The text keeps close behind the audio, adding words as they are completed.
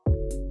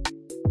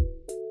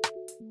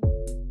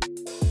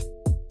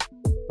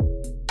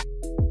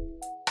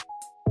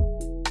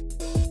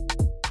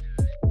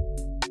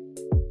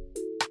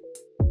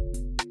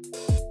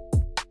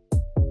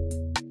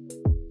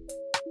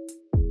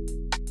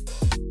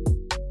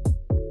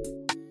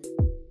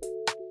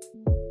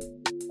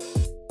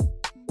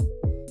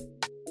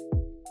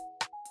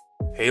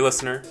Hey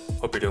listener,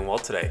 hope you're doing well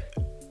today.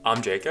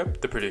 I'm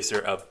Jacob, the producer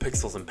of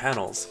Pixels and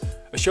Panels,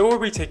 a show where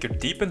we take you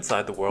deep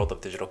inside the world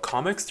of digital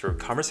comics through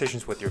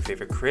conversations with your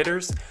favorite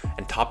creators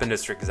and top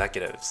industry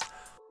executives.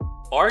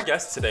 Our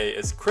guest today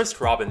is Chris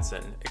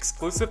Robinson,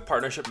 Exclusive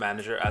Partnership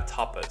Manager at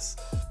Tapas.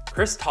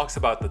 Chris talks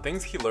about the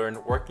things he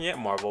learned working at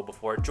Marvel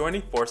before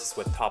joining forces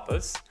with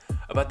Tapas,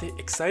 about the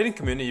exciting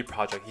community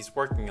project he's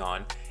working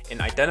on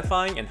in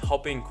identifying and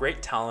helping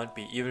great talent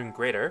be even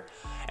greater,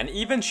 and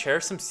even share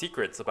some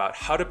secrets about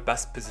how to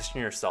best position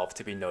yourself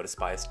to be noticed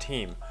by his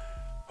team.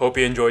 Hope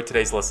you enjoyed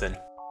today's listen.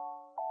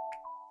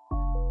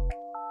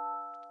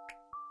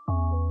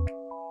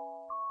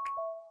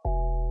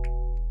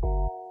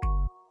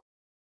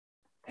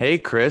 Hey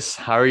Chris,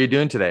 how are you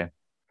doing today?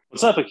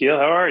 What's up, Akil?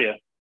 How are you?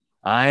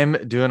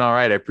 I'm doing all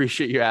right. I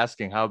appreciate you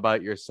asking. How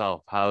about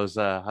yourself? How's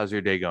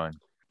your day going?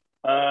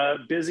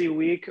 Busy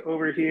week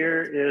over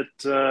here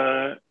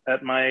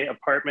at my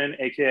apartment,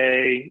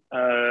 aka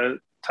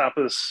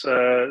Tapas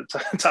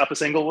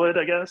Tapas Inglewood,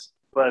 I guess.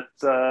 But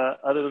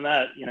other than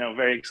that,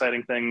 very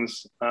exciting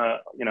things,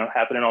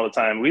 happening all the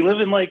time. We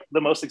live in like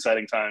the most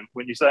exciting time,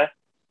 wouldn't you say?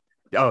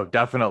 Oh,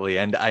 definitely.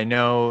 And I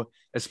know,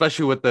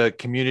 especially with the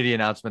community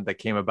announcement that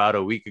came about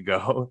a week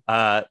ago,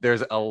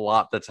 there's a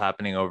lot that's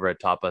happening over at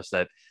Tapas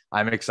that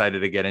I'm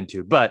excited to get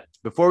into. But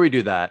before we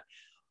do that,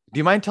 do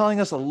you mind telling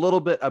us a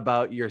little bit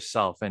about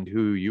yourself and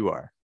who you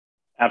are?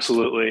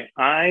 Absolutely.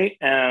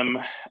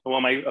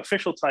 My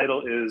official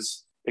title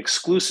is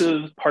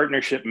Exclusive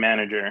Partnership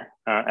Manager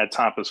at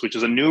Tapas, which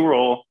is a new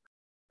role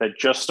that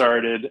just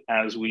started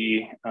as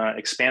we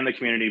expand the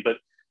community. But,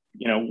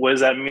 what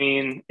does that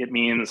mean? It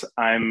means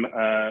I'm,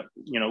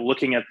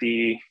 looking at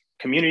the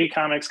community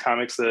comics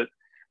that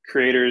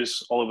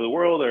creators all over the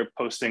world are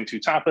posting to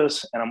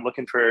Tapas, and I'm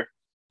looking for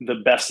the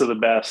best of the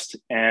best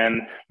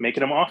and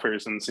making them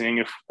offers and seeing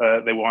if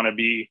they want to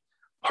be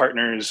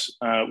partners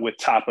with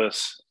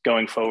Tapas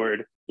going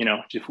forward.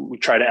 We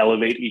try to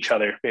elevate each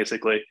other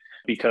basically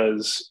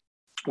because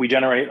we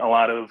generate a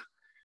lot of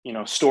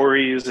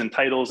stories and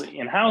titles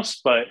in house.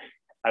 But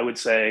I would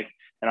say,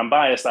 and I'm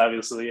biased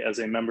obviously as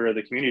a member of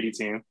the community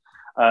team,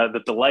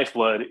 that the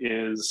lifeblood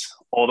is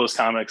all those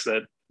comics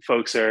that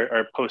folks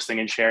are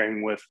posting and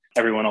sharing with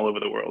everyone all over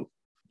the world.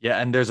 Yeah,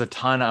 and there's a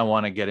ton I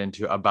want to get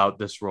into about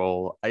this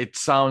role. It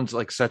sounds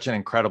like such an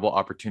incredible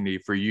opportunity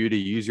for you to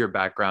use your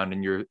background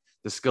and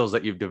the skills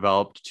that you've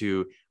developed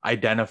to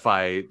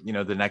identify,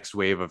 the next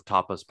wave of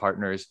Tapas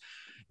partners.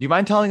 Do you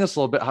mind telling us a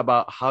little bit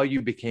about how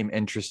you became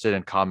interested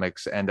in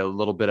comics and a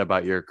little bit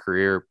about your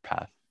career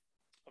path?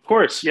 Of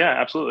course,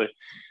 yeah, absolutely.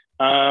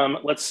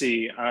 Let's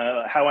see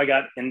how I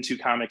got into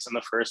comics in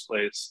the first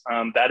place.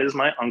 That is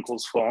my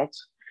uncle's fault.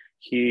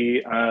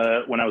 He,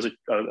 when I was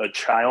a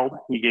child,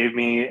 he gave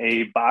me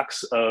a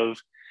box of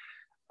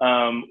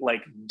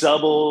like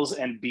doubles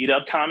and beat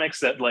up comics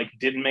that like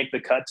didn't make the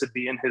cut to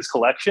be in his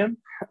collection,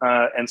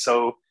 and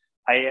so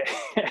I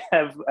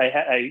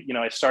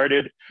I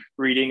started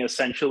reading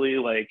essentially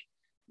like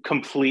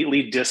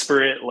completely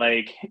disparate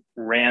like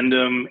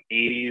random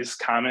 80s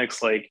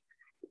comics, like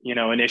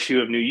an issue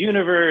of New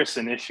Universe,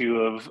 an issue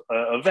of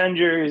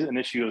Avengers, an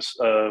issue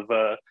of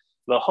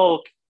the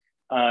Hulk.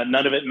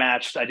 None of it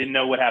matched. I didn't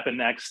know what happened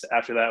next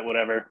after that.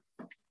 Whatever.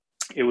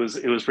 It was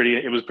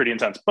pretty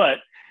intense. But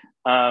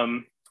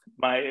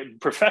my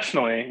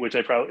professionally, which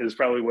is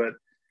probably what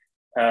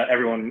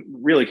everyone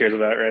really cares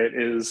about, right?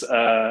 Is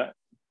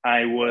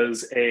I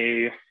was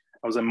a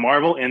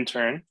Marvel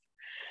intern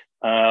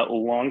a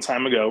long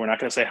time ago. We're not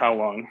going to say how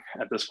long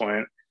at this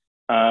point.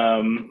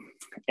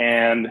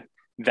 And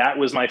that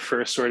was my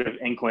first sort of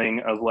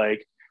inkling of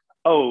like,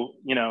 oh,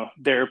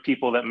 there are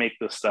people that make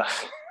this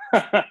stuff.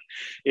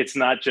 It's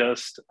not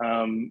just,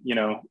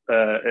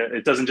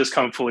 it doesn't just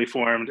come fully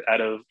formed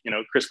out of,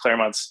 Chris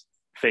Claremont's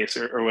face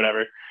or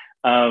whatever.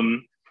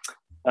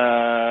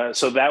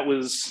 So that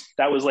was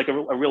like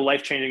a real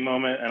life-changing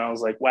moment. And I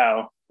was like,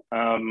 wow,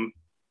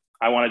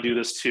 I want to do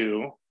this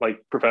too,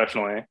 like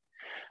professionally.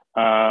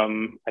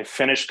 I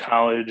finished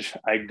college.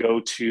 I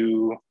go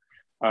to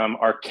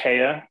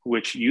Archaea,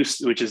 which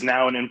is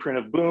now an imprint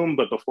of Boom,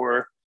 but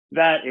before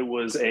that, it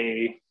was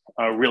a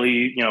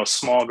really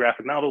small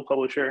graphic novel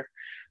publisher.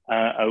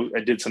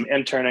 I did some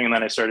interning, and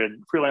then I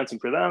started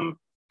freelancing for them.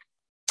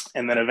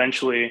 And then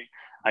eventually,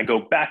 I go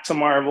back to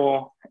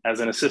Marvel as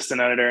an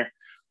assistant editor,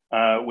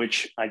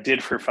 which I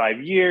did for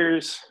 5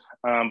 years.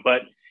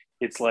 But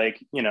it's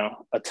like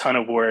a ton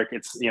of work.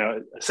 It's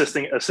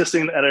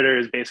assisting the editor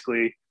is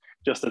basically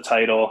just a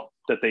title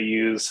that they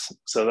use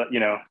so that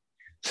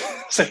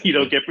so you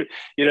don't get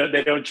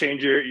they don't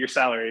change your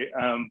salary,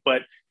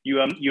 but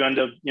you end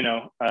up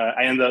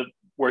I end up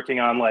working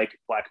on like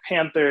Black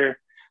Panther,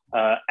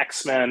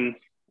 X-Men,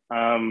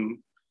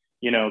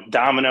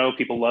 Domino.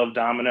 People love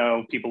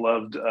Domino. People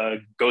loved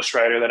Ghost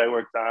Rider that I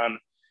worked on.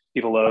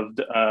 People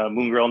loved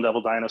Moon Girl and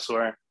Devil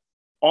Dinosaur.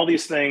 All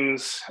these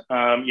things,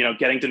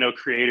 getting to know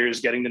creators,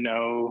 getting to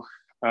know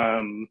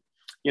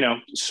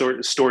sort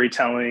of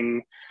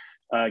storytelling,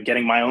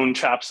 getting my own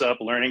chops up,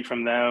 learning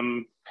from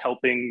them,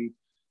 helping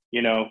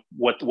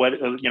what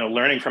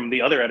learning from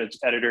the other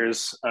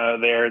editors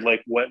there,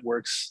 like what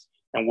works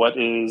and what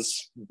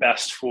is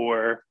best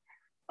for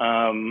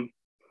for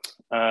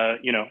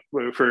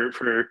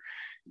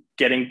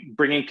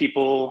bringing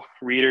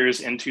readers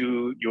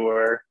into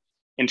your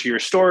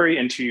story,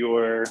 into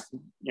your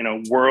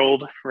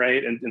world,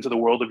 right, and into the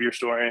world of your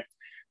story,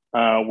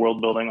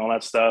 world building, all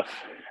that stuff.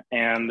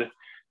 And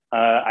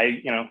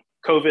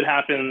COVID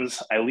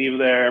happens, I leave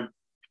there,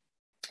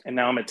 and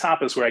now I'm at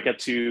Tapas, where I get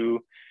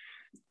to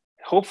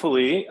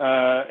hopefully,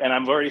 and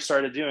I've already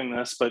started doing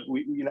this, but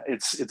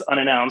it's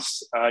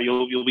unannounced.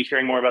 You'll be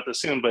hearing more about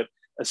this soon, but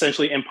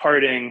essentially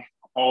imparting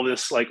all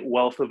this like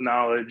wealth of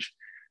knowledge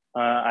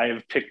I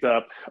have picked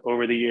up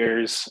over the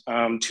years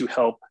to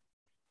help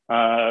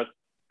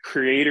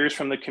creators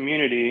from the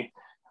community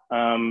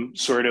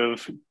sort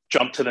of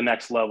jump to the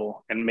next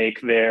level and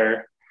make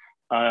their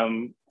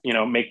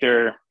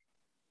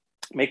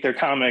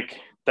comic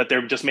that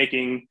they're just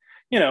making,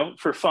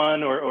 for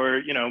fun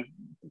or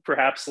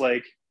perhaps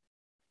like,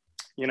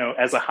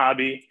 as a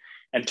hobby,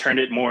 and turn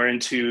it more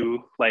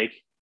into like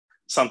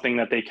something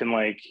that they can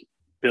like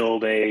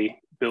build a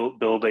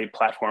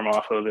platform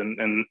off of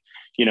and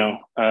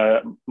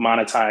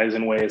monetize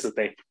in ways that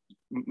they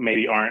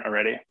maybe aren't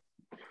already.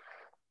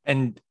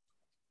 And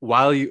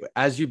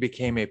as you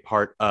became a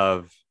part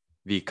of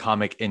the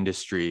comic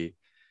industry,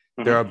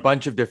 there are a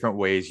bunch of different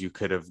ways you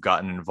could have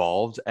gotten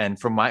involved. And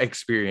from my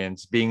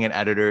experience, being an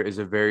editor is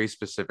a very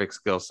specific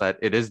skill set.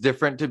 It is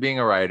different to being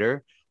a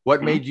writer.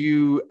 What made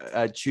you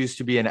choose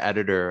to be an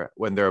editor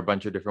when there are a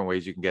bunch of different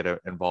ways you can get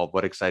involved?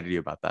 What excited you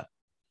about that?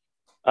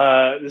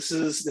 This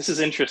is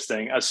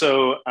interesting. I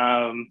took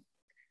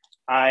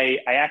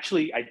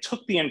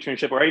the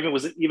internship, or I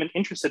was even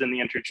interested in the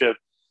internship,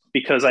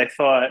 because I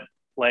thought,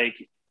 like,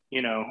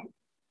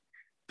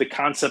 the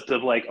concept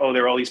of like, oh,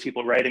 there are all these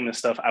people writing this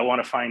stuff. I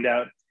want to find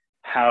out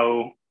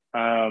how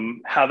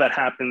that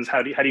happens.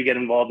 How do you get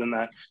involved in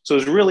that? So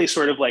it's really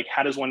sort of like,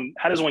 how does one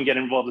get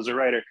involved as a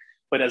writer?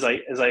 But as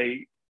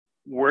I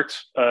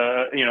worked,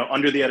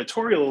 under the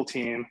editorial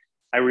team,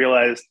 I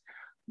realized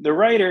the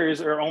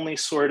writers are only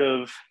sort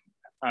of,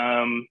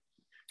 only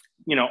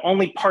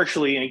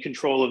partially in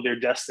control of their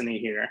destiny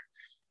here.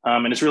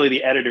 And it's really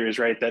the editors,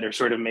 right, that are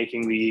sort of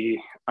making the,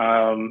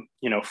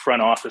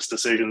 front office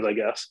decisions, I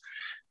guess,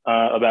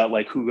 about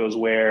like who goes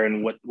where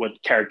and what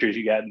characters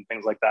you get and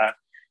things like that.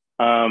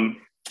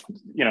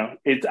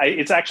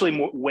 It's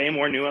actually way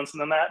more nuanced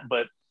than that,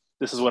 but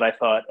this is what I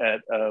thought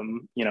at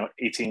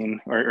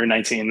 18 or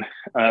 19.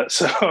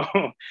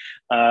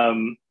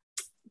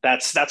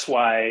 That's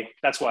why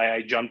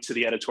I jumped to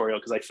the editorial,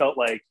 because I felt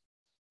like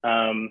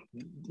I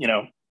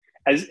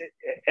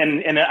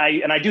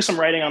do some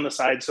writing on the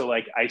side, so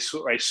like I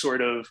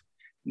sort of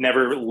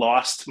never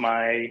lost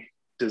my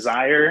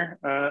desire,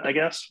 I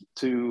guess,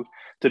 to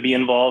be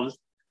involved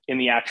in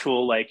the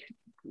actual like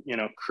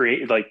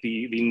create like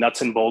the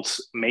nuts and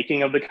bolts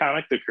making of the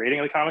comic, the creating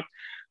of the comic.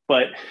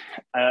 But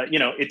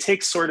it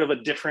takes sort of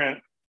an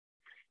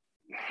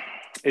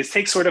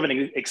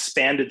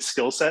expanded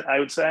skill set, I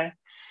would say,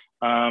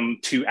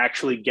 to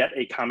actually get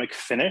a comic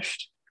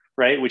finished,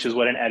 right? Which is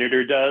what an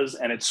editor does.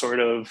 And it's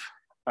sort of,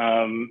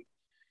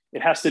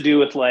 it has to do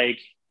with like,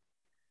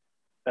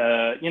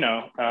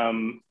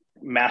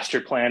 master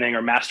planning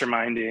or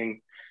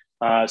masterminding,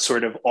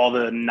 sort of all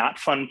the not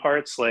fun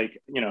parts. Like,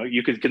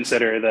 you could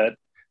consider that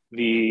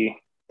the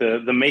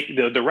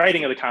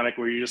writing of the comic,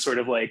 where you're just sort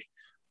of like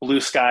blue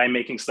sky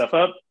making stuff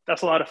up,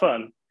 that's a lot of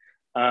fun.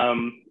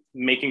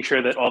 Making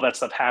sure that all that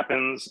stuff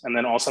happens, and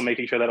then also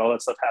making sure that all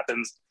that stuff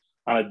happens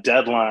on a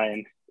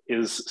deadline,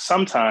 is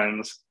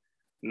sometimes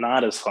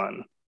not as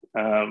fun.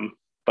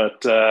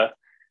 But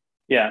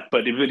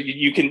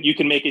you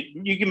can make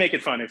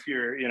it fun if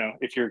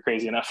you're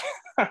crazy enough.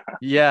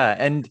 Yeah,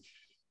 and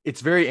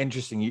it's very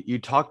interesting. You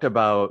talked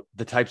about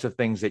the types of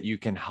things that you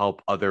can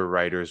help other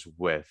writers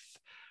with.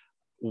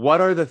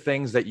 What are the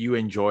things that you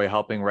enjoy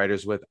helping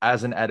writers with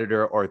as an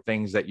editor, or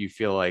things that you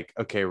feel like,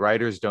 okay,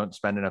 writers don't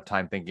spend enough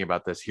time thinking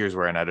about this? Here's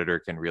where an editor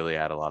can really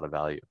add a lot of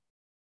value.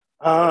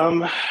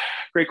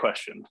 Great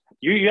question.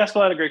 You ask a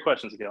lot of great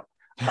questions, Gil.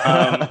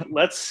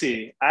 Let's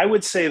see. I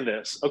would say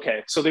this.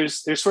 Okay, so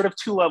there's sort of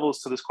two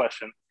levels to this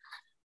question.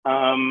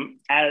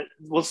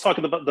 Let's talk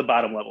about the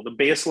bottom level, the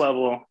base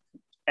level.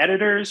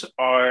 Editors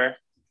are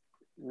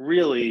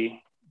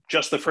really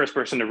just the first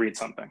person to read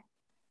something.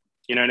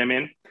 You know what I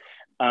mean?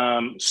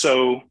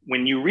 So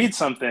when you read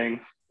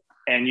something,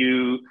 and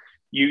you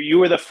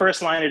are the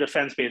first line of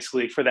defense,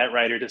 basically, for that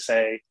writer to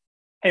say,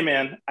 "Hey,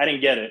 man, I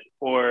didn't get it,"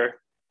 or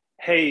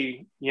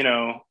 "Hey,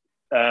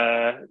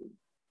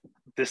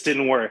 this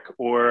didn't work,"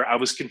 or "I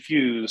was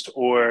confused,"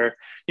 or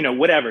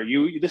whatever.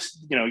 You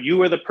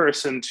are the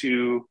person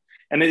to,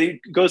 and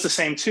it goes the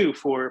same too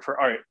for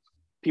art.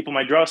 People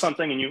might draw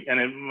something, and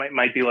it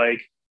might be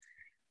like,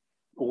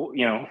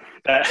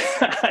 that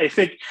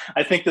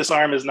I think this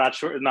arm is not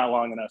short, not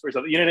long enough, or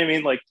something. You know what I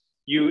mean? Like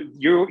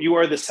you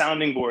are the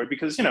sounding board,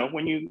 because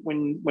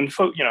when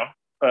folk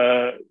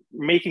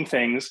making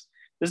things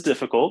is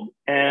difficult,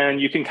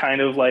 and you can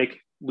kind of like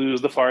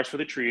lose the forest for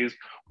the trees,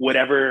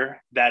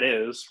 whatever that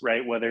is,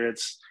 right? Whether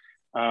it's,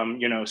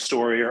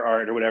 story or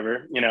art or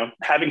whatever,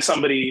 having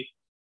somebody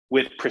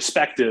with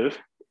perspective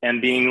and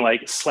being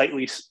like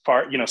slightly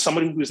far,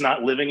 somebody who's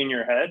not living in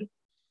your head,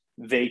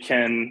 they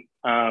can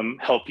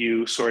help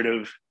you sort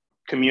of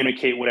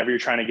communicate whatever you're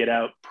trying to get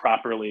out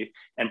properly.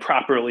 And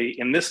properly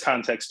in this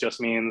context just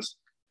means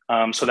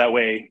so that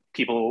way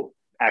people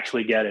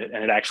actually get it,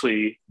 and it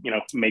actually,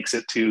 makes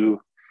it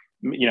to,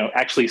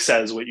 actually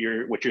says what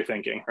you're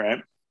thinking,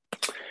 right?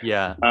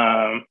 Yeah.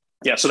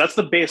 So that's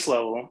the base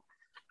level.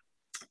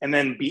 And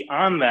then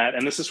beyond that,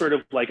 and this is sort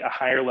of like a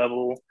higher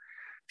level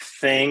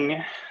thing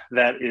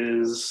that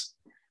is,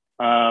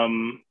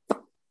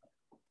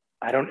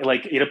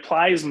 it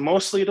applies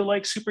mostly to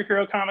like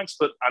superhero comics,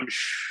 but I'm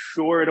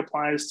sure it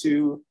applies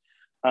to,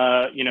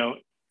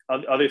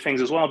 other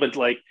things as well. But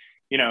like,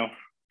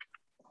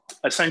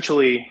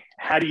 essentially,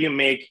 how do you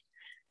make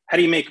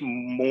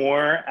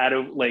more out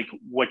of like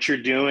what you're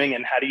doing,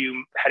 and how do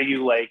you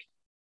like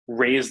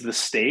raise the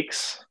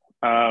stakes?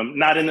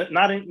 Not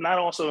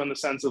also in the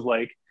sense of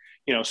like,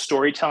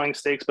 storytelling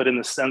stakes, but in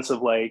the sense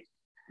of like,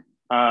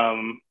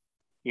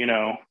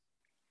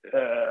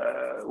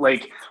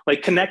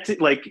 like connected,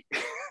 like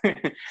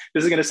this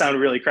is going to sound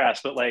really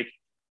crass, but like,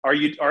 are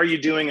you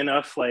doing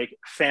enough like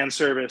fan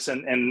service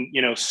and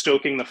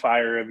stoking the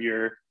fire of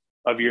your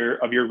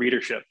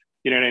readership?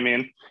 You know what I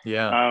mean?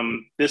 Yeah.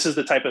 This is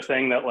the type of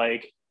thing that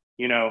like,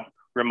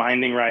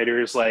 reminding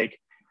writers like,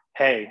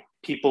 hey,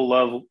 people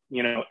love,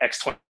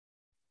 X20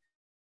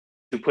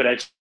 to put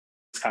X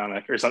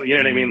comic or something, you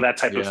know what I mean? That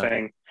type of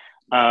thing.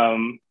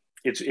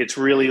 It's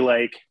really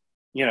like,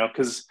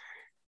 because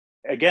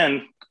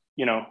again,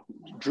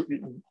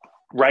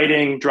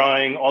 writing,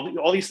 drawing,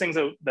 all these things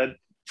that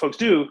folks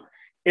do,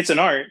 it's an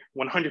art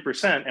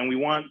 100%. And we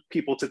want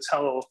people to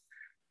tell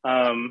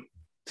a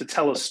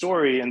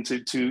story and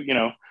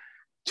to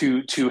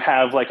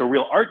have like a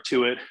real art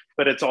to it.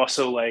 But it's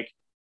also like,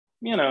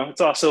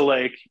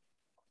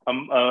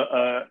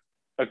 a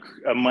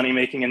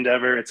money-making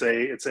endeavor. It's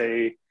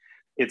a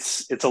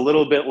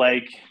little bit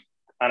like,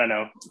 I don't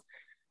know,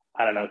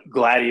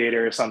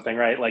 Gladiator or something,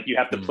 right? Like you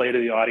have to play to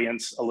the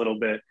audience a little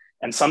bit.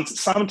 And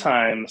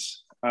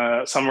sometimes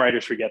some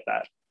writers forget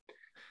that.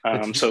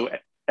 So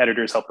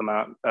editors help them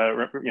out,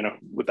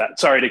 with that.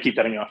 Sorry to keep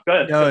cutting you off. Go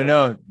ahead.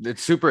 No,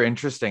 it's super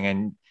interesting.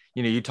 And,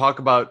 you talk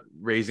about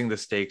raising the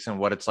stakes and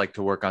what it's like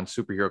to work on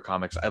superhero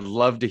comics. I'd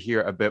love to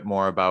hear a bit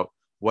more about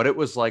what it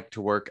was like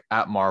to work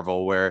at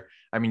Marvel, where,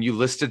 I mean, you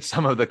listed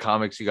some of the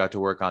comics you got to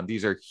work on.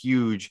 These are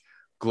huge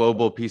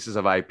global pieces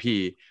of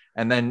IP.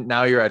 And then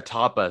now you're at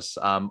Tapas.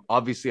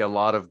 Obviously, a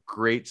lot of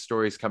great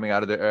stories coming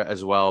out of there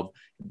as well,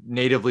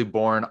 natively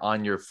born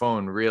on your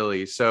phone,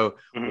 really. So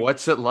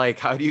what's it like?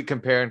 How do you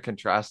compare and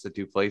contrast the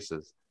two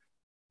places?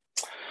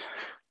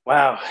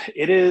 Wow,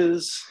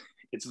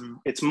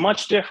 it's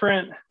much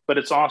different, but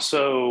it's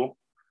also,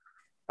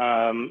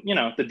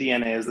 the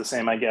DNA is the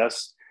same, I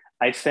guess.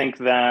 I think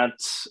that,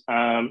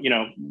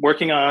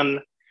 working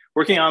on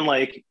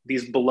like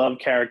these beloved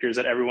characters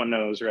that everyone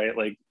knows, right?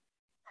 Like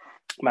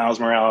Miles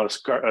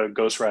Morales,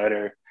 Ghost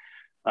Rider,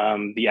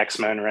 the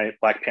X-Men, right?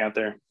 Black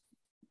Panther.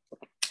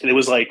 It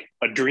was like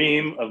a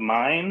dream of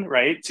mine,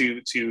 right?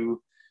 To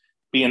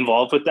be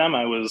involved with them.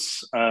 I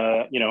was,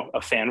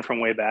 a fan from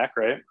way back,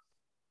 right?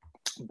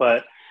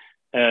 But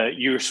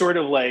you're sort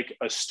of like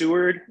a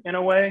steward in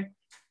a way.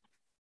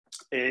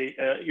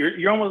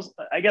 You're almost,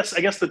 I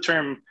guess the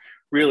term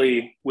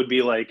really would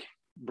be like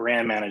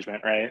brand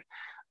management, right?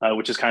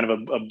 Which is kind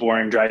of a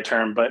boring, dry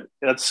term, but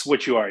that's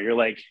what you are. You're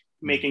like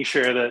making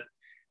sure that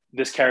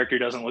this character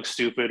doesn't look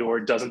stupid or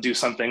doesn't do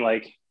something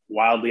like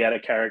wildly out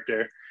of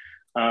character.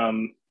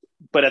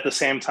 But at the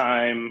same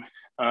time,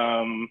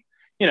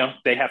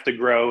 they have to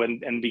grow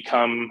and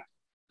become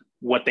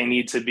what they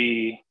need to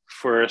be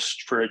for a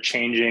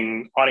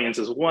changing audience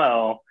as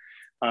well.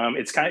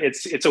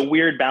 It's a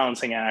weird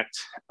balancing act.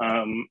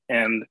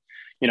 And,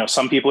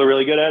 some people are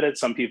really good at it.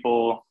 Some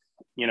people,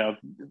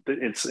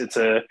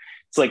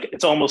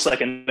 it's almost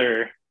like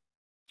another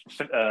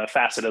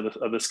facet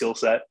of the skill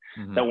set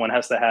that one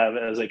has to have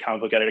as a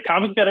comic book editor.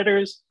 Comic book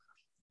editors,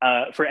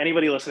 for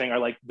anybody listening, are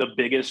like the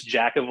biggest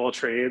jack of all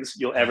trades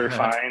you'll ever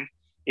find.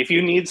 If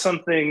you need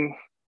something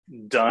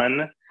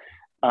done,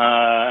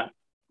 like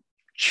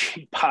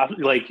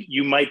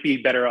you might be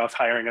better off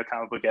hiring a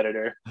comic book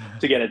editor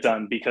to get it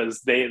done,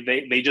 because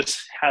they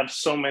just have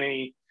so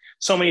many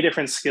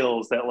different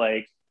skills that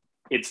like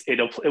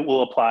it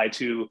will apply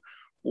to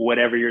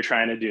whatever you're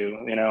trying to do,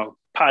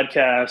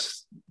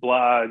 podcast,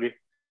 blog,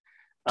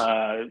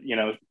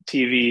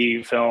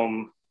 TV,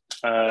 film,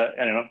 I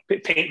don't know,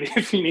 paint.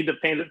 If you need to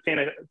paint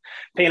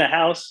a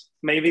house,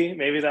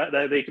 maybe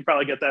that they could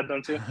probably get that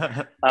done too.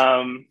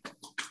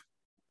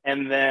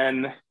 And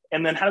then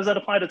how does that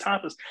apply to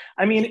Tapas?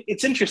 I mean,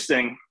 it's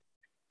interesting.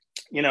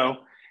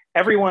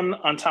 Everyone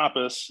on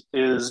Tapas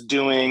is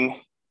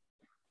doing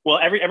well.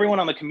 Everyone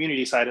on the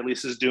community side, at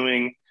least, is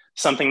doing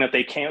something that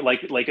they can't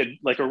like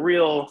a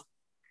real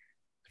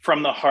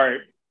from the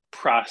heart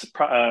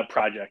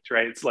project,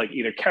 right? It's like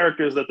either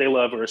characters that they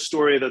love or a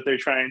story that they're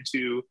trying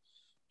to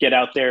get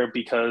out there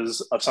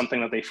because of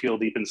something that they feel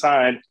deep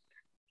inside.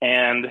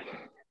 And,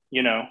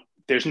 you know,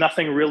 there's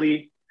nothing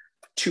really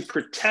to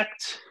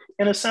protect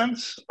in a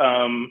sense.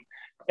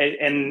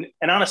 And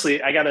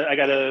honestly, I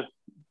gotta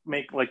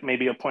make like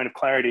maybe a point of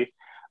clarity.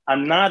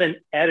 I'm not an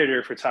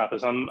editor for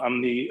Tapas.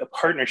 I'm the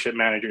partnership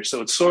manager.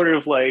 So it's sort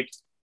of like,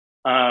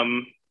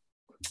 I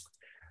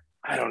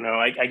don't know.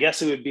 I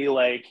guess it would be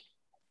like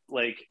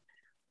like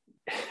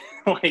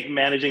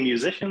managing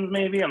musicians.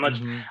 Maybe I'm not.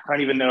 Mm-hmm. I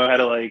don't even know how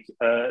to like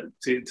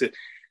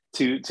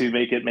to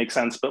make it make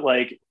sense. But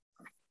like,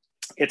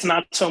 it's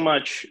not so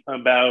much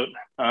about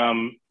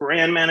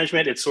brand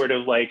management. It's sort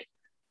of like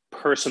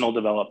personal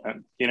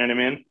development. You know what I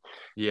mean?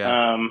 Yeah.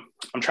 I'm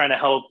trying to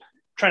help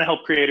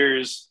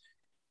creators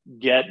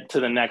get to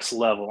the next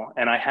level.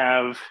 And I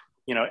have,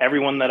 you know,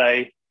 everyone that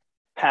I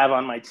have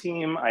on my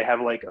team, I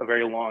have like a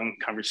very long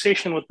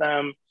conversation with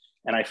them.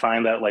 And I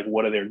find that like,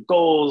 what are their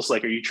goals?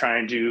 Like, are you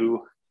trying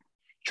to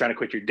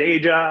quit your day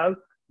job?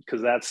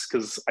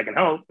 Because I can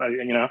help,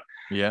 you know,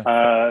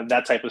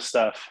 that type of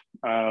stuff.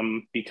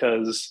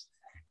 Because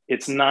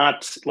it's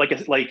not like,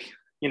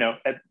 you know,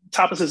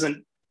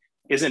 Tapas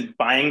isn't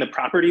buying the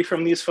property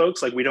from these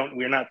folks. Like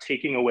we're not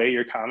taking away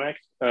your comic.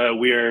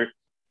 We're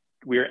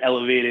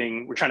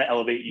trying to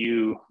elevate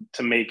you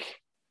to make,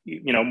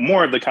 you know,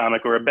 more of the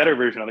comic or a better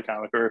version of the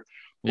comic or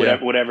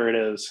whatever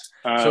it is.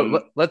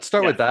 So let's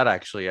start with that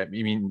actually. I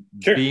mean,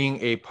 sure.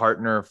 Being a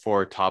partner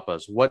for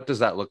Tapas, what does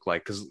that look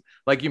like? Because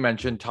like you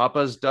mentioned,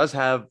 Tapas does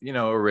have, you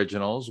know,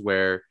 originals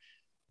where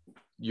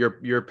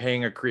you're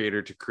paying a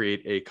creator to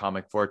create a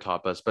comic for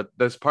Tapas, but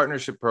this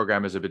partnership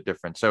program is a bit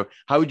different. So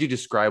how would you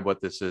describe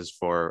what this is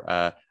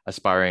for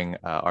aspiring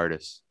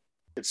artists?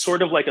 It's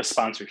sort of like a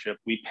sponsorship.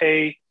 We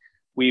pay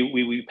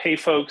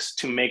folks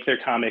to make their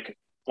comic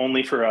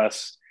only for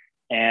us.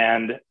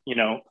 And, you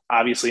know,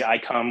 obviously I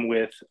come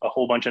with a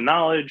whole bunch of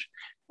knowledge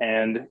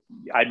and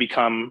I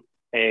become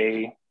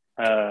a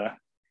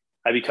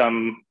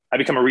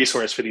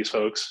resource for these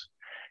folks.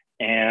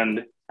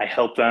 And I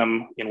help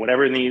them in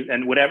whatever need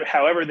and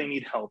however they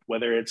need help,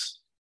 whether it's,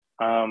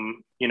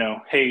 you know,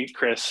 hey,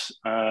 Chris,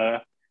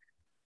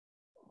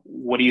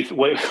 what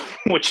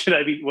should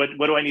I be,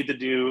 what do I need to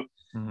do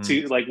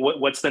to like,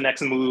 what's the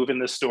next move in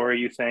this story?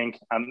 You think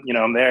you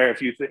know, I'm there.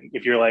 If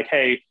you're like,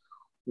 hey,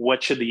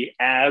 what should the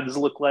ads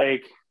look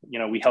like? You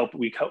know, we help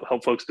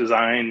folks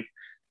design,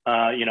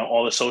 you know,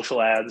 all the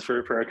social ads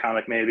for a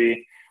comic,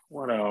 maybe.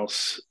 What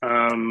else?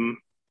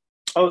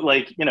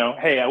 Like, you know,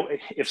 hey,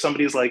 if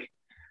somebody's like,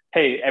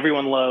 hey,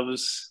 everyone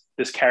loves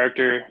this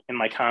character in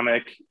my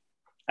comic,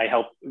 I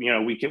help, you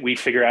know, we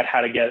figure out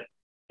how to get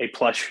a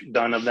plush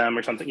done of them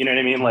or something. You know what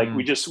I mean? Like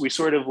we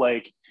sort of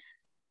like,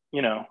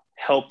 you know,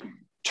 help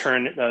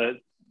turn,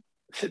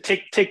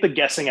 take the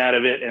guessing out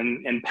of it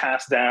and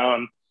pass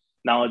down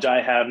knowledge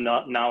I have,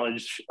 not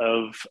knowledge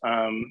of,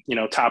 you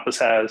know, Tapas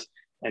has,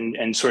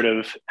 and sort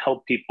of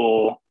help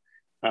people,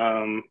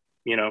 you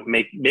know,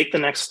 make the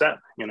next step,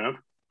 you know?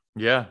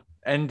 Yeah.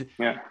 And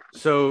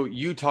so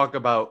you talk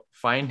about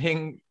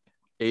finding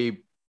a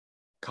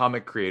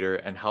comic creator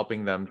and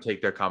helping them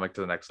take their comic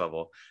to the next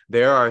level.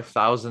 There are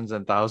thousands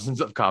and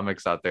thousands of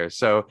comics out there.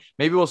 So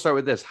maybe we'll start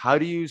with this. How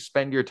do you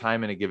spend your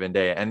time in a given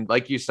day? And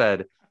like you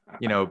said,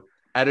 you know,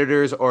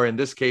 editors, or in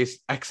this case,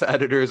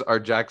 ex-editors are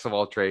jacks of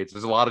all trades.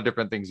 There's a lot of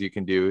different things you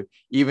can do,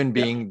 even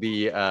being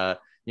the,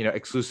 you know,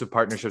 exclusive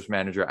partnerships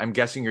manager. I'm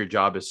guessing your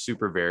job is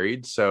super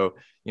varied. So,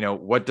 you know,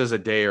 what does a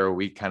day or a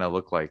week kind of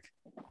look like?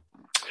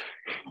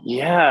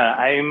 Yeah,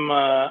 I'm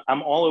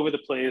all over the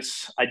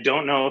place. I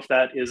don't know if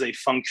that is a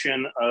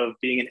function of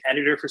being an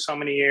editor for so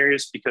many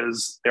years,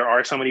 because there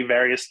are so many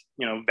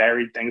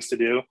varied things to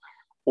do,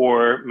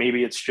 or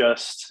maybe it's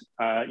just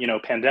you know,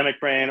 pandemic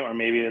brain, or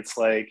maybe it's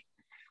like,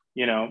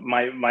 you know,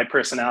 my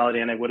personality,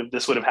 and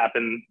this would have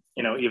happened,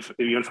 you know, even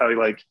if I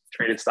like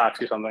traded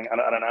stocks or something. I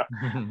don't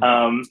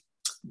know.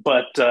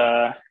 But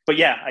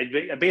yeah,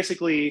 I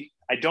basically,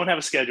 I don't have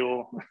a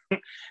schedule.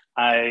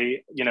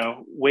 I, you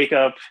know, wake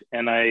up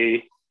and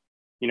I,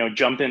 you know,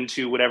 jump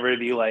into whatever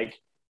the like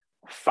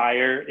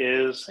fire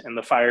is. And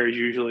the fire is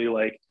usually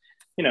like,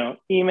 you know,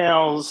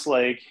 emails,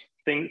 like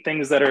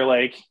things that are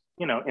like,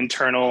 you know,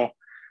 internal,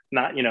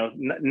 not, you know,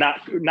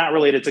 not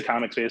related to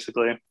comics,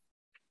 basically.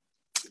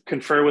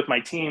 Confer with my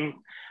team,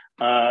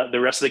 the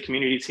rest of the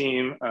community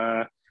team,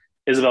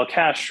 Isabel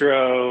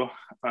Castro,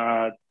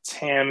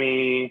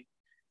 Tammy,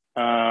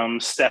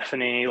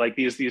 Stephanie, like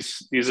these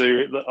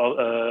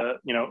are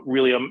you know,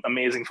 really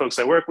amazing folks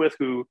I work with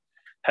who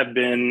have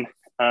been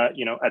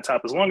you know, at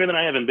Tapas longer than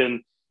I have, and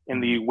been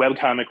in the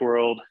webcomic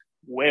world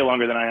way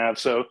longer than I have.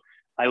 So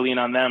I lean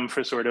on them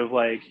for sort of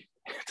like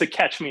to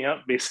catch me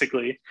up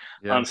basically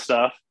on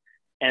stuff.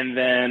 And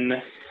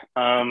then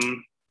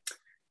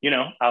you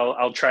know,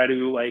 I'll try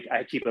to like,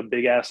 I keep a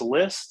big ass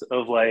list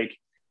of like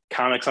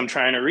comics I'm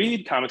trying to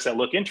read, comics that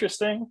look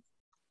interesting.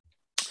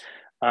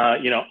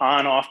 You know,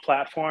 on off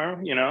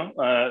platform, you know,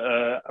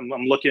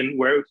 I'm looking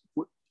where,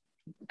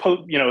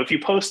 you know, if you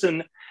post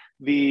in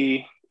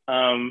the,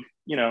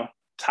 you know,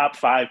 top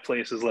 5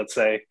 places, let's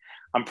say,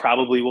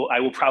 I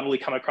will probably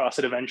come across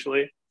it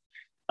eventually.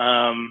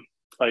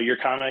 Your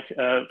comic,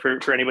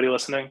 for anybody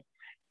listening.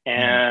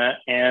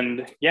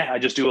 And yeah, I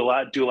just do a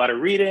lot of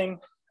reading.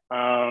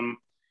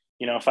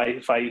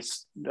 If I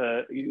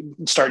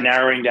start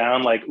narrowing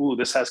down, like, ooh,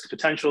 this has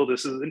potential,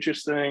 this is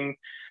interesting,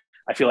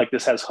 I feel like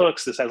this has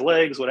hooks, this has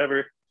legs,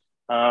 whatever.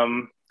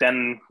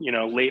 Then,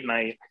 late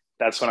night,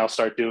 that's when I'll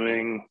start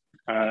doing,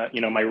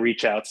 my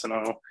reach outs, and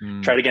I'll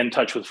try to get in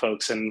touch with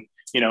folks. And,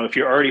 if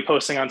you're already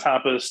posting on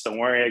Tapas, don't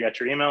worry, I got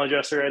your email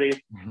address already.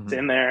 It's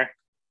in there.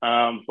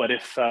 But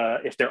if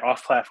they're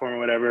off platform or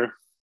whatever,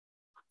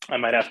 I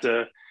might have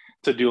to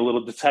do a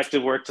little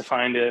detective work to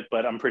find it,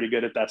 but I'm pretty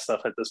good at that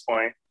stuff at this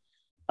point.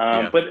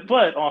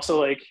 But also,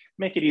 like,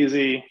 make it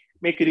easy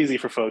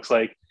for folks.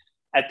 Like,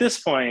 at this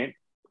point,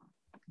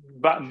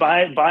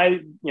 buy,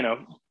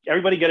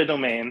 everybody get a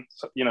domain.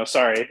 So,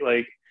 sorry,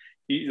 like,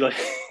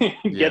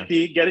 get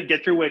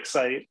your Wix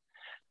site,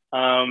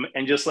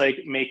 and just,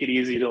 like, make it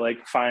easy to,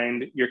 like,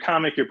 find your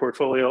comic, your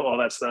portfolio, all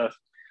that stuff.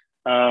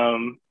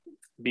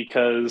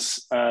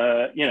 Because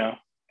I'm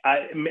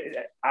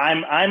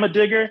a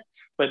digger,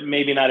 but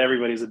maybe not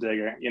everybody's a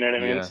digger. You know what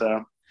I mean?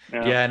 So.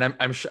 Yeah, and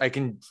I'm sure I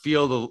can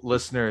feel the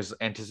listeners'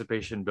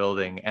 anticipation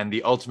building. And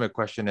the ultimate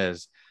question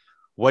is,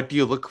 what do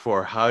you look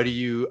for? How do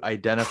you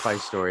identify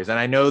stories? And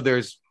I know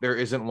there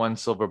isn't one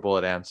silver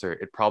bullet answer.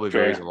 It probably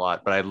varies a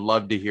lot, but I'd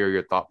love to hear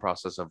your thought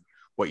process of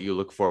what you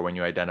look for when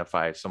you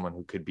identify someone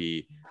who could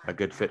be a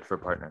good fit for a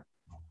partner.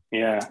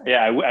 Yeah.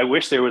 I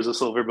wish there was a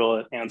silver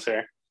bullet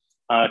answer,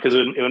 because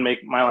it would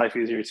make my life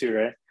easier too,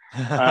 right?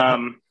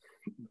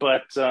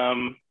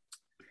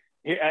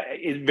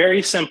 It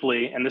very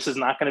simply, and this is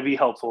not going to be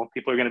helpful,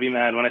 people are going to be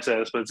mad when I say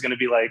this, but it's going to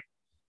be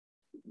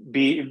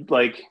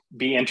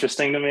be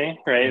interesting to me,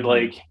 right?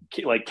 Like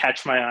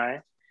catch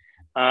my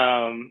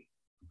eye.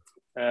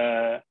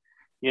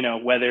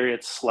 Whether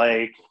it's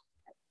like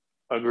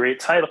a great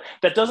title,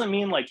 that doesn't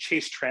mean like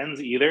chase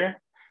trends either.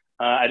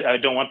 I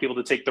don't want people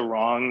to take the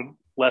wrong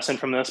lesson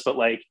from this, but,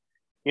 like,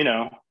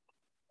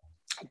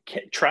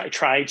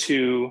 try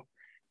to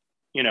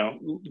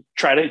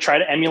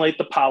emulate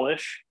the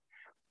polish,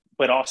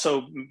 but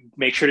also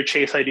make sure to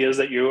chase ideas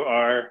that you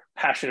are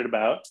passionate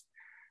about.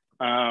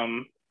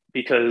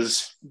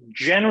 Because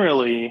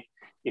generally,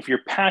 if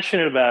you're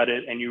passionate about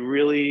it and you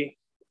really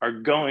are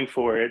going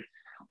for it,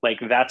 like,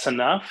 that's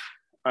enough.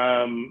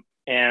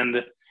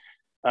 And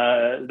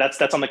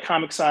that's on the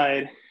comic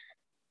side.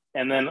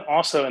 And then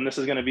also, and this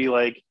is going to be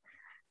like,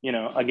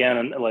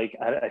 again, like,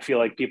 I feel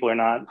like people are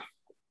not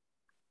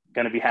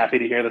going to be happy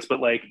to hear this,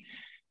 but, like,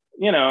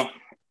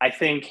 I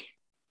think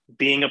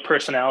being a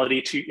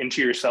personality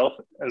into yourself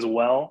as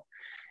well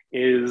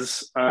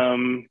is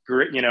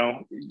great,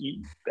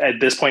 at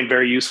this point,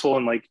 very useful,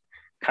 and, like,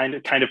 kind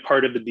of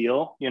part of the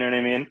deal. You know what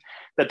I mean?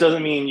 That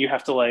doesn't mean you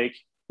have to, like,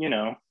 you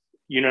don't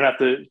have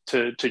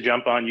to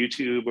jump on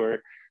YouTube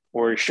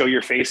or show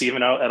your face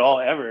even out at all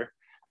ever.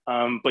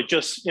 But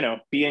just,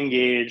 be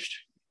engaged.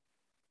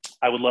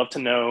 I would love to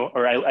know,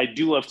 or I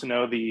do love to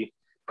know the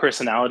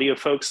personality of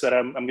folks that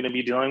I'm going to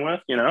be dealing with,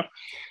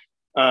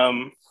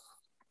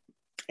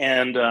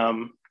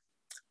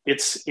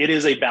 it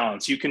is a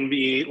balance. You can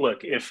be,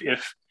 look, if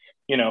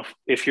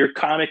your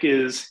comic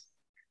is,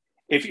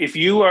 if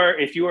you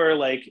are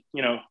like,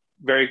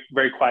 very,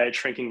 very quiet,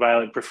 shrinking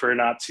violet, prefer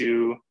not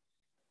to,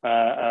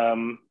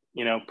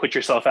 put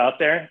yourself out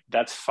there,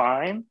 that's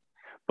fine.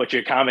 But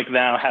your comic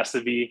now has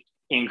to be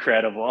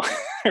incredible.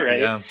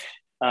 Right. Yeah.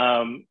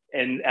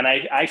 And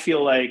I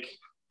feel like,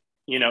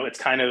 it's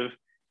kind of,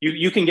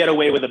 you can get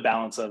away with a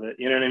balance of it.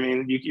 You know what I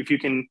mean?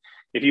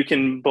 If you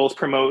can both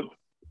promote,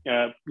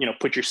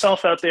 put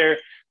yourself out there,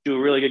 do a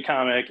really good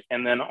comic,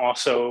 and then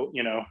also,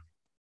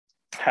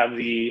 have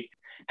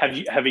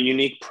a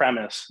unique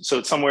premise. So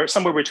it's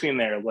somewhere between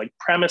there, like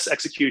premise,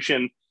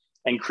 execution,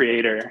 and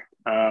creator,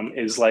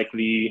 is like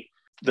the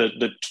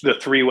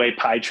three-way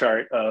pie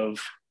chart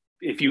of,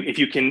 if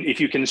you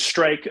can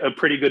strike a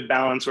pretty good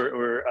balance,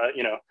 or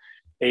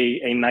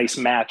a nice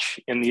match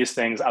in these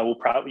things, I will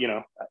probably,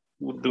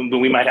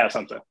 we might have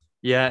something.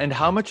 Yeah. And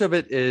how much of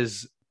it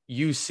is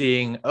you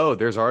seeing, oh,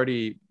 there's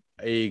already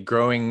a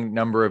growing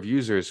number of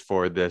users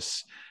for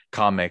this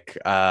comic,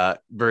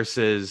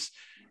 versus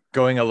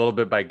going a little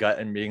bit by gut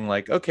and being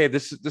like, okay,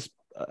 this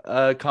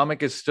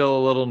comic is still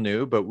a little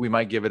new, but we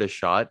might give it a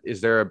shot.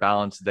 Is there a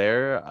balance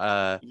there?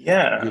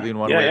 Yeah. You lean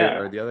one way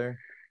or the other?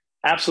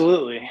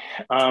 Absolutely.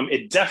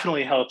 It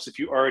definitely helps if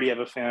you already have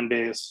a fan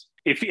base.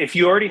 If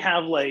you already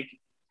have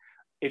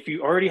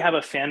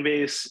a fan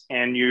base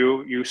and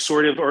you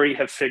sort of already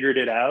have figured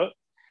it out,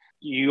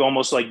 you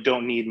almost like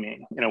don't need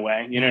me in a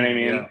way, you know what I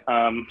mean?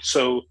 Yeah.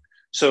 So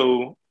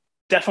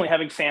definitely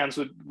having fans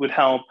would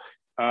help.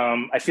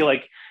 I feel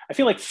like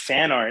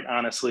fan art,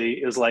 honestly,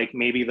 is like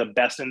maybe the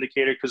best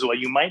indicator, because while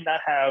you might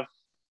not have,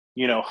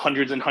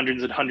 hundreds and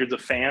hundreds and hundreds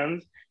of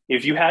fans,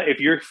 if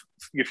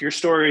your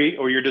story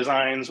or your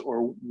designs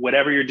or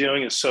whatever you're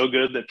doing is so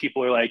good that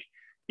people are like,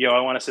 yo, I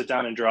want to sit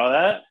down and draw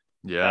that.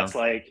 Yeah.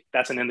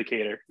 That's an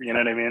indicator. You know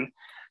what I mean?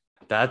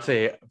 That's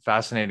a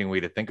fascinating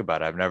way to think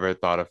about it. I've never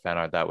thought of fan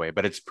art that way,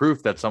 but it's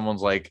proof that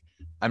someone's like,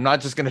 I'm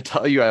not just going to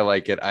tell you I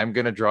like it. I'm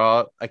going to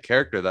draw a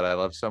character that I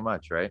love so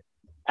much, right?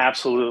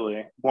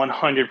 Absolutely,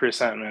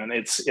 100%, man.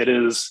 It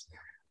is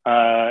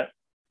uh,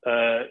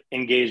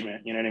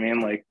 engagement. You know what I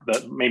mean? Like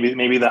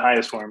maybe the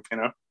highest form. You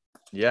know?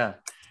 Yeah.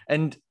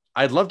 And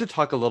I'd love to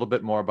talk a little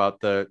bit more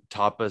about the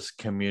Tapas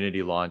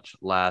community launch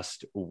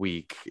last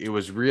week. It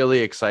was really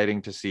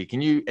exciting to see.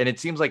 And it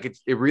seems like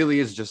it really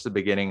is just the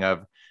beginning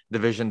of the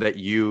vision that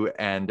you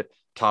and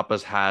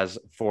Tapas has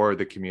for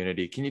the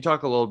community. Can you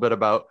talk a little bit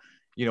about,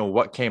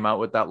 what came out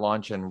with that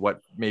launch and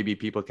what maybe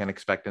people can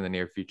expect in the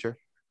near future?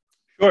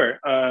 Sure.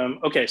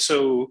 Okay,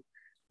 so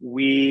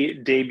we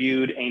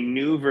debuted a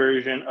new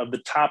version of the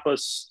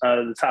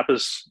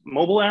Tapas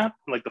mobile app,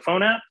 like the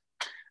phone app.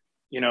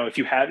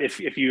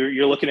 If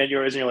you're looking at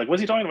yours and you're like,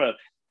 what's he talking about?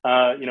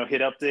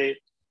 Hit update.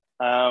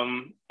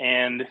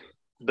 And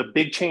the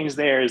big change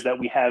there is that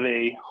we have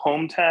a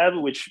home tab,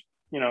 which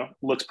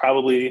looks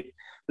probably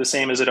the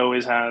same as it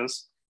always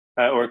has,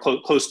 or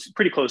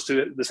pretty close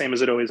to it, the same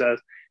as it always has.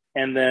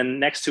 And then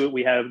next to it,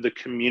 we have the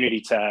community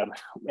tab,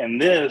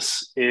 and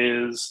this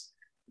is,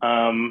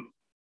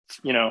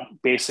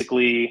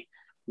 basically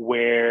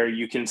where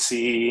you can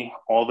see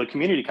all the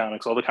community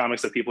comics, all the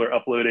comics that people are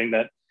uploading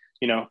that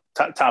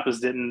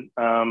Tapas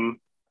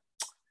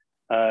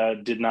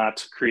did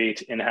not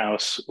create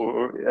in-house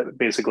or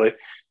basically.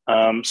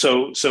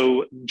 So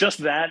just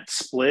that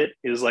split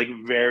is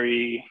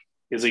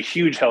is a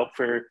huge help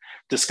for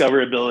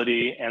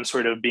discoverability and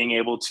sort of being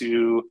able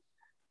to,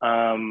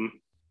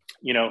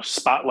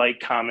 spotlight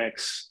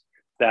comics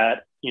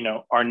that,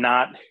 are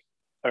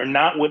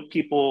not what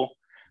people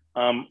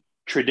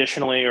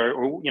traditionally or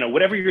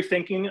whatever you're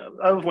thinking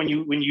of when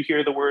you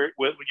hear the word,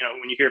 when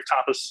you hear of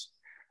Tapas,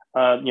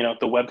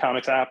 the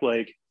webcomics app.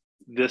 Like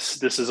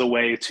this is a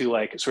way to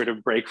like sort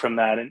of break from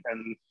that and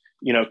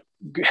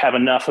have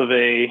enough of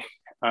a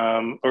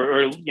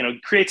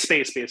create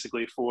space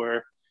basically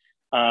for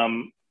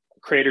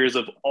creators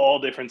of all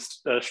different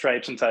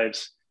stripes and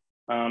types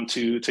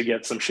to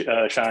get some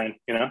shine.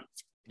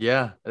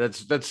 Yeah,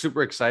 that's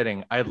super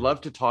exciting. I'd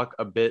love to talk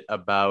a bit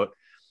about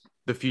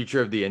the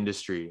future of the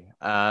industry.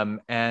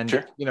 And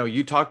Sure.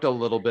 You talked a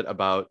little bit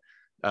about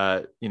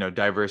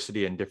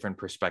diversity and different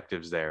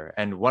perspectives there.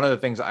 And one of the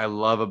things I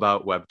love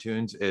about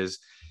Webtoons is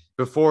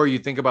before you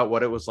think about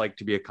what it was like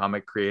to be a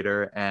comic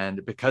creator,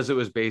 and because it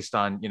was based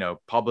on,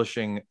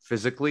 publishing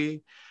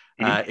physically,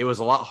 it was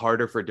a lot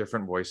harder for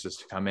different voices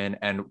to come in.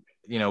 And,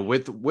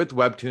 with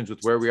Webtoons,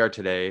 with where we are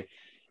today,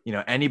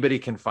 anybody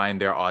can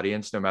find their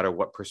audience no matter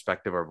what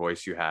perspective or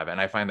voice you have. And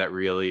I find that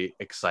really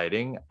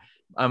exciting.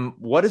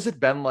 What has it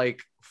been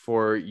like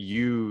for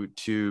you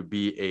to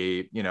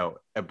be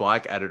a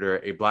Black editor,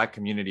 a Black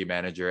community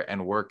manager,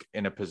 and work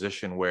in a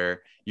position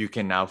where you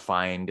can now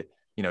find,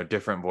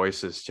 different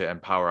voices to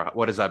empower?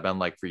 What has that been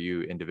like for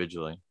you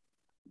individually?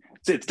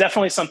 It's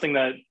definitely something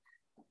that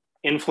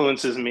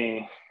influences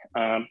me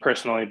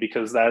personally,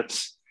 because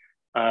that's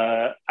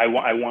I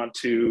want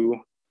to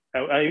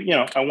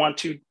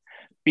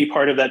be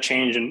part of that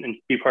change and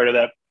be part of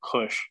that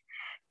push.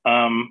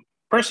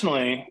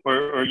 Personally,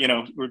 or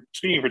we're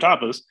speaking for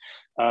Tapas,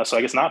 so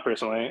I guess not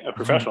personally,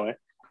 professionally.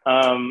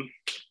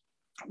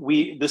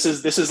 This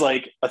is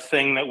like a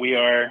thing that we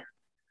are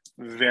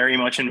very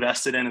much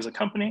invested in as a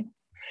company,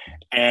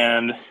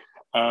 and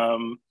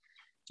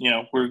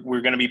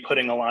we're going to be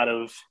putting a lot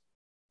of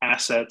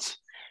assets,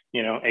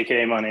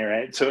 aka money,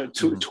 right? So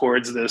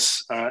towards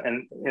this,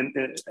 and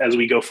as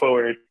we go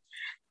forward,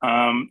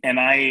 and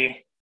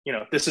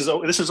this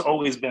has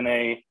always been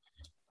a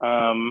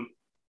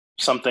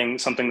something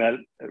that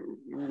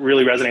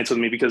really resonates with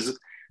me, because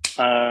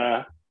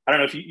I don't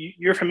know if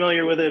you're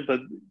familiar with it, but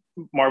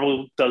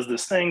Marvel does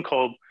this thing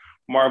called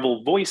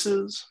Marvel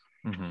Voices,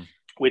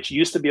 which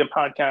used to be a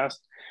podcast,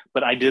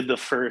 but I did the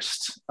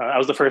first. That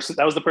was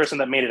the person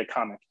that made it a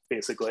comic,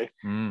 basically,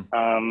 and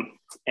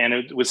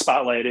it was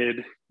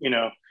spotlighted,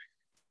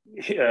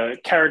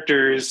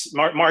 characters,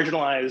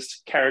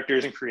 marginalized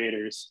characters and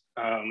creators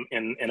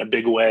in a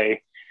big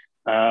way,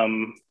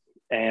 and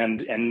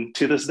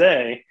to this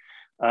day.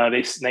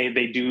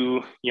 They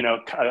do,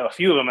 a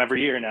few of them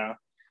every year now.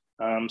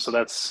 So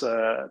that's,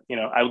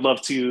 I'd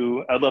love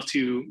to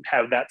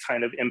have that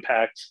kind of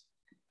impact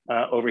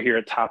over here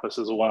at Tapas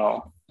as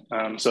well.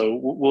 So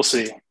we'll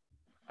see.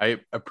 I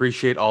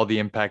appreciate all the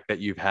impact that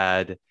you've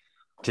had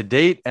to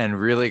date, and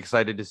really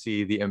excited to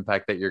see the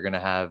impact that you're going to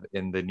have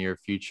in the near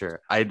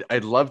future.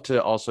 I'd love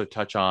to also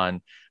touch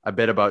on a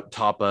bit about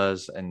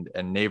Tapas and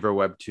Naver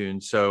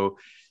Webtoons. So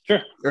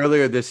sure.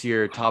 Earlier this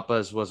year,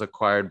 Tapas was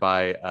acquired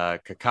by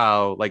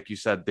Kakao. Like you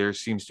said, there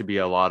seems to be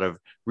a lot of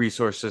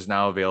resources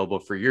now available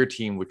for your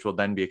team, which will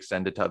then be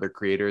extended to other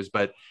creators.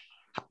 But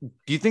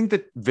do you think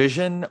that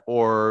vision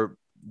or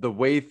the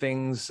way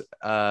things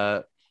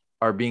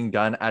are being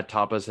done at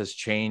Tapas has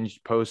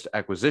changed post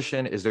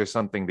acquisition? Is there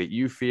something that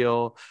you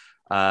feel,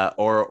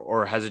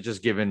 or has it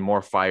just given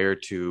more fire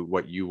to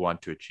what you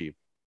want to achieve?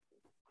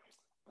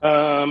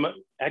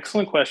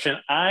 Excellent question.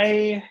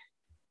 I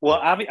well,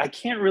 I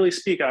can't really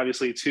speak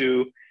obviously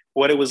to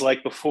what it was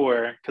like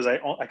before because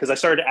I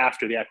started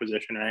after the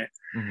acquisition, right?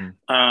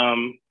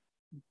 Mm-hmm.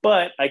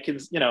 But I can,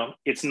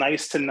 it's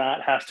nice to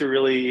not have to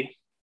really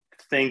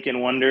think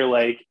and wonder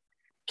like,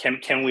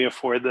 can we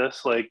afford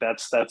this? Like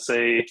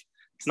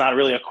it's not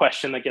really a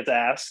question that gets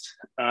asked,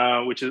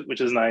 which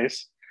is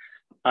nice.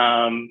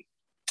 And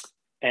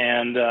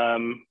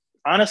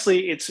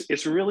honestly,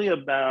 it's really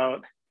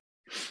about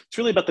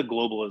the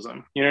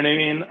globalism. You know what I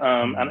mean?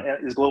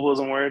 Is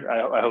globalism a word?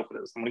 I hope it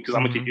is, because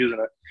I'm gonna keep using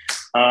it.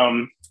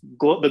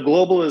 The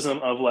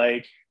globalism of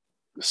like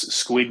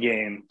Squid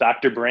Game,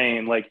 Dr.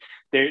 Brain, like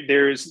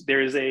there's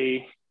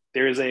a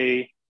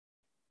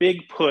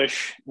big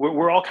push.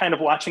 We're all kind of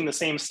watching the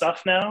same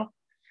stuff now,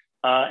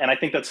 and I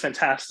think that's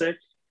fantastic.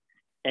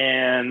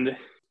 And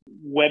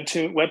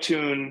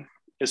Webtoon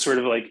is sort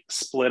of like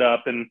split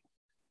up, and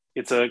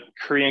it's a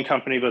Korean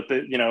company, but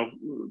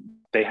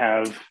they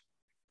have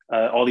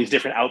all these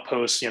different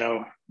outposts.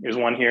 There's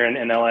one here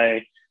in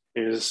LA.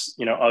 There's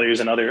others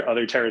in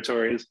other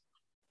territories,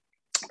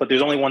 but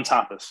there's only one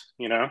Tapas.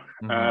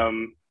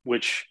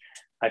 Which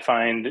I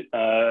find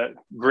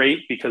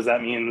great, because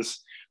that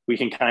means we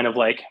can kind of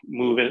like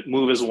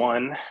move as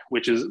one,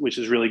 which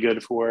is really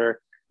good for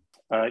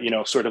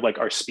sort of like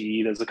our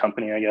speed as a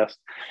company, I guess.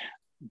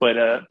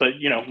 But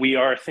we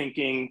are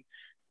thinking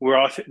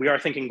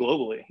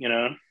globally.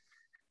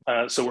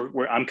 So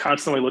I'm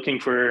constantly looking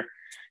for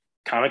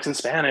comics in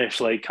Spanish,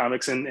 like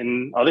comics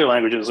in other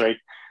languages, like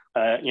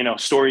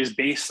stories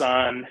based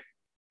on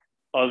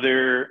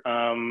other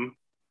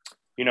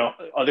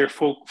other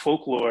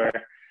folklore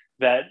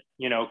that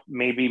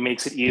maybe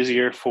makes it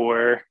easier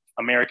for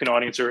American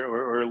audience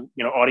or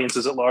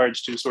audiences at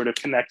large to sort of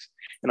connect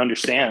and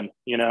understand.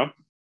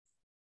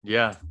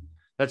 Yeah,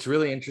 that's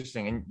really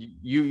interesting. And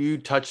you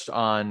touched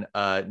on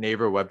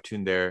Naver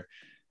Webtoon there.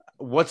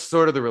 What's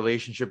sort of the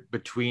relationship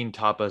between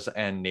Tapas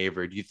and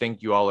Naver? Do you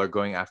think you all are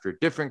going after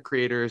different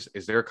creators?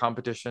 Is there a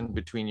competition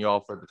between you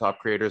all for the top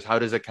creators? How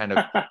does it kind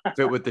of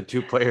fit with the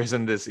two players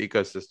in this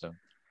ecosystem?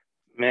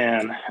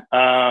 Man,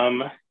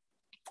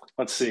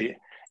 let's see.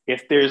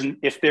 If there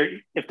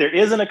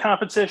isn't a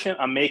competition,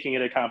 I'm making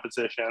it a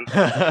competition,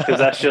 because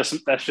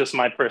that's just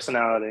my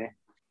personality.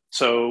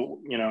 So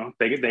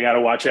they got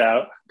to watch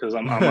out, because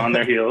I'm on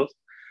their heels.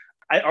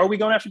 Are we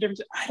going after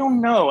different? I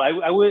don't know.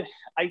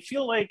 I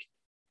feel like,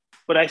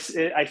 but I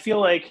feel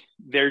like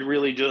they're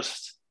really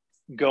just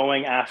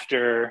going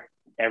after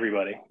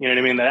everybody. You know what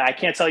I mean? I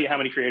can't tell you how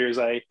many creators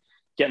I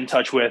get in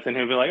touch with and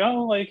who'll be like,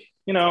 oh, like,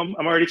 I'm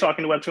already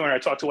talking to Webtoon, or I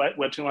talked to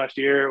Webtoon last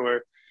year,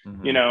 or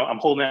I'm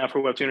holding out for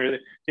Webtoon, or you know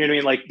what I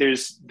mean? Like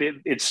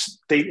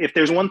if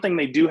there's one thing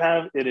they do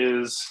have, it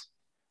is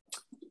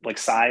like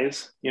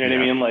size. You know what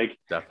I mean? Like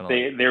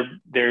definitely.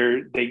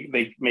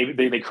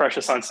 They crush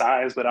us on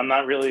size, but I'm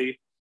not really,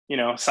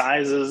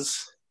 size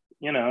is,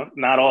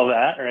 not all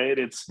that, right?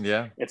 It's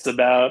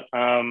about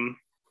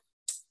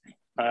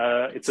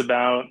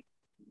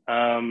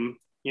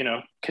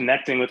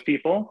connecting with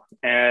people,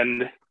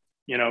 and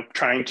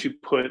trying to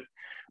put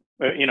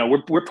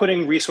we're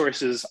putting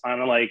resources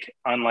on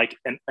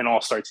an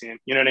all-star team.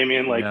 You know what I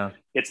mean? Like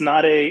it's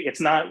not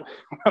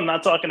I'm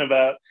not talking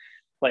about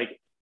like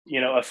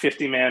a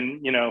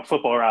 50-man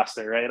football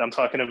roster, right? I'm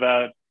talking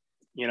about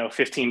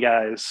 15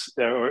 guys,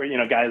 or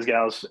guys,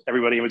 gals,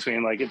 everybody in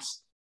between. Like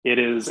it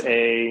is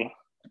a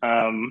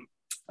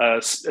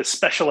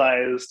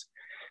specialized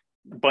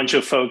bunch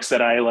of folks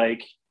that I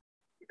like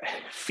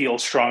feel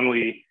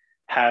strongly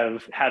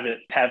have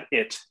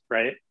it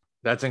right.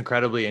 That's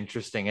incredibly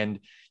interesting.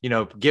 And,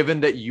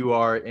 given that you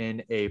are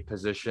in a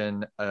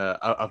position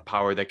of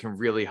power that can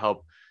really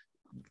help,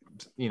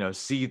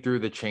 see through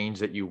the change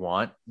that you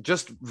want,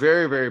 just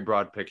very, very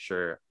broad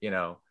picture,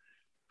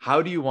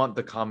 how do you want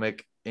the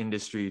comic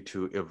industry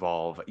to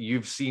evolve?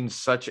 You've seen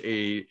such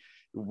a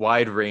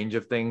wide range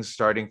of things,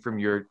 starting from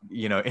your,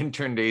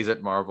 intern days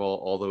at Marvel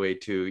all the way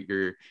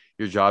to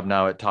your job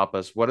now at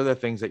Tapas. What are the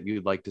things that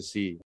you'd like to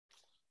see?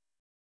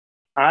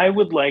 I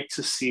would like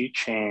to see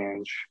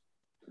change.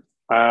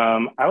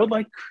 I would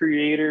like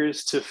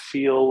creators to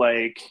feel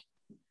like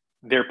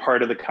they're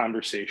part of the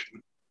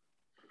conversation.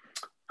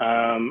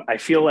 I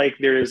feel like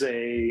there's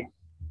a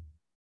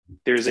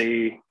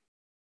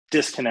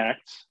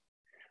disconnect,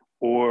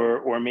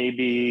 or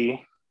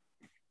maybe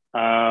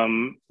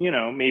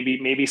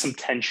maybe some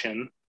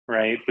tension,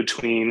 right,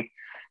 between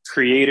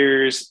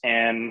creators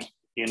and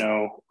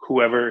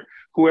whoever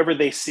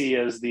they see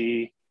as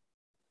the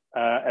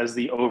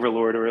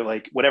overlord, or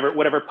like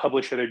whatever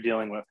publisher they're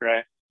dealing with,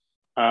 right?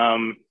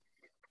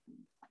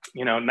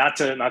 Not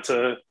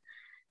to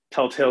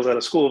tell tales out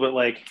of school, but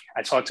like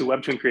I talked to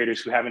Webtoon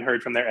creators who haven't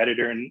heard from their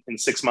editor in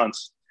 6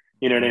 months.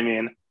 You know what I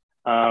mean?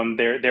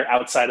 They're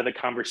outside of the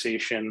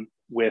conversation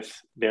with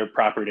their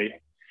property,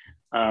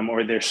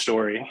 or their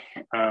story,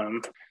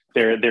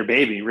 their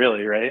baby,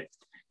 really, right?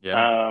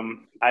 Yeah.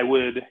 I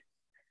would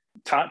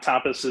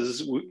Tapas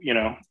is,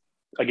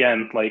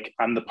 again, like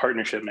I'm the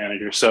partnership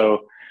manager,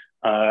 so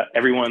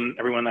everyone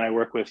that I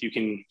work with, you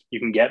can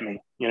get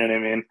me. You know what I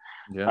mean?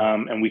 Yeah.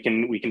 And we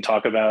can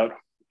talk about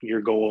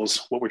your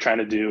goals, what we're trying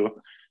to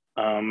do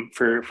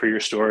for your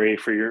story,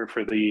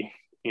 for the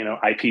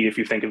IP, if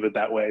you think of it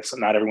that way. So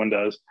not everyone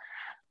does.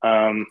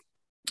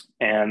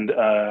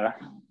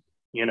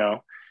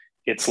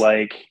 It's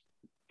like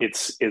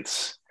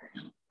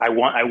I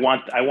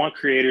want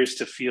creators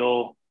to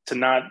feel to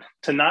not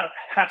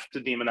have to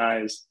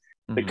demonize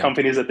the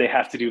companies that they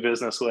have to do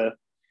business with,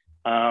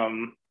 or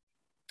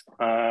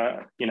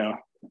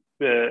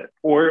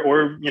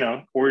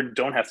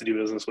don't have to do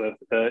business with.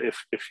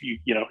 If you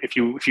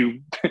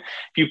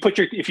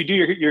do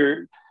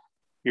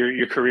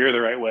your career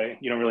the right way,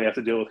 you don't really have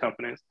to deal with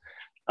companies.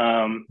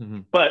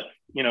 But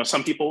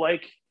some people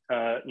like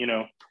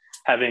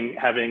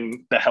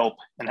having the help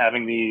and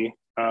having the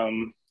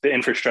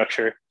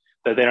infrastructure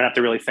that they don't have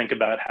to really think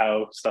about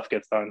how stuff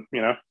gets done.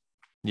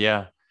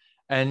 Yeah.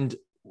 And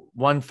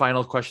one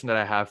final question that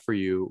I have for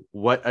you: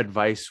 what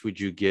advice would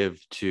you give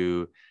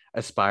to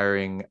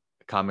aspiring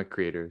comic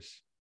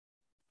creators?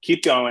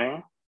 Keep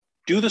going.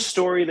 Do the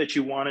story that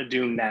you want to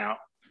do now.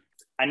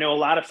 I know a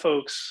lot of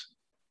folks,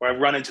 or I've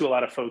run into a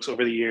lot of folks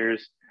over the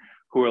years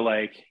who are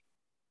like,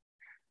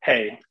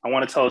 hey, I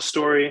want to tell a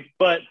story,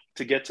 but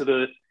to get to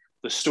the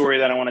story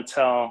that I want to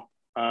tell,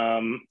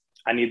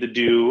 I need to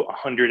do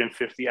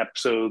 150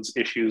 episodes,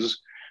 issues,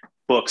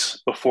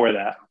 books before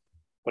that,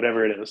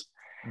 whatever it is.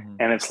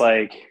 And it's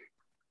like,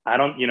 you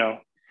don't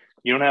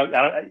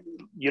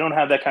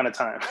have that kind of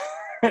time.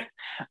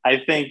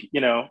 I think,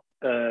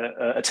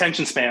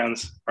 attention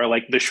spans are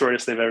like the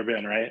shortest they've ever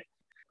been, right?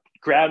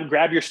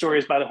 Grab your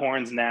stories by the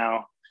horns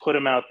now, put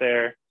them out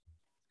there.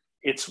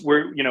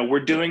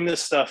 We're doing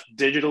this stuff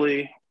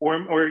digitally,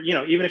 or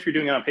even if you're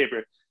doing it on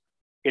paper,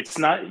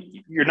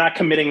 you're not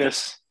committing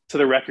this to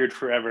the record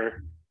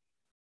forever.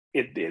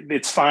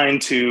 It's fine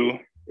to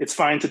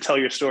tell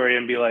your story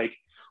and be like,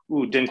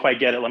 ooh, didn't quite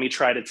get it. Let me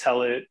try to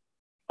tell it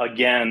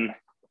again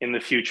in the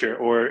future,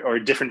 or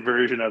a different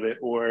version of it,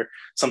 or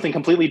something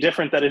completely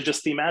different that is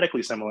just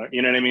thematically similar.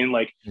 You know what I mean?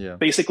 Like,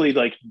 basically,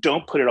 like,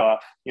 don't put it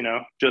off,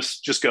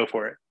 just go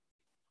for it.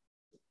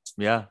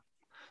 Yeah,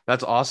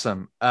 that's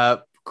awesome.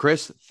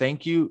 Chris,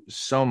 thank you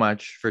so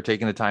much for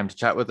taking the time to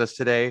chat with us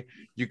today.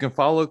 You can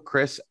follow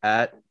Chris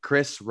at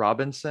Chris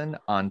Robinson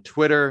on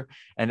Twitter.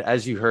 And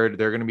as you heard,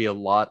 there are going to be a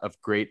lot of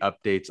great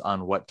updates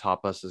on what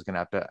Tapas is going to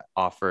have to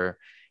offer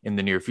in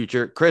the near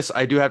future. Chris,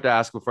 I do have to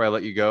ask before I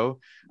let you go.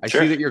 I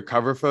see that your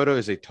cover photo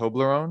is a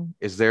Toblerone.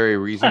 Is there a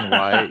reason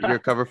why your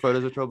cover photo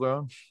is a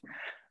Toblerone?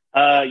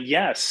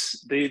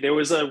 Yes. There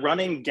was a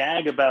running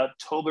gag about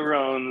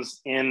Toblerones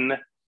in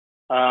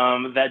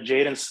that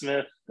Jaden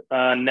Smith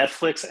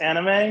Netflix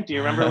anime. Do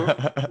you remember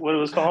what it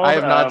was called? I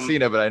have not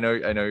seen it, but I know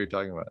you're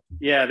talking about it.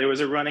 Yeah, there was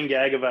a running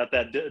gag about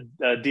that.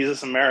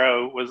 Deezus and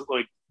Mero was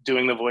like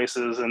doing the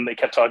voices, and they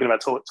kept talking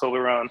about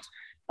Toblerone.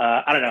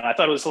 I don't know. I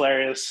thought it was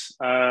hilarious,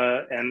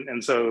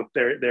 and so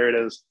there it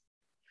is.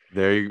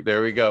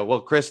 There we go. Well,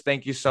 Chris,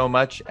 thank you so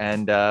much,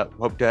 and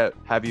hope to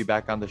have you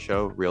back on the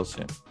show real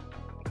soon.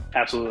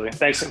 Absolutely.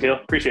 Thanks, Akil.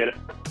 Appreciate it.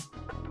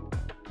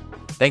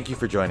 Thank you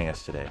for joining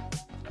us today.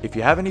 If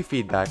you have any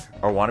feedback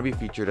or want to be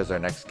featured as our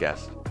next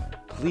guest,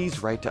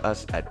 please write to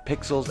us at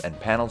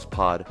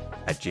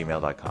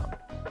pixelsandpanelspod@gmail.com.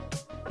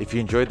 If you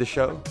enjoyed the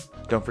show,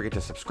 don't forget to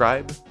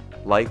subscribe,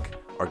 like,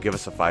 or give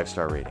us a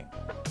 5-star rating.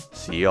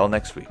 See you all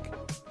next week.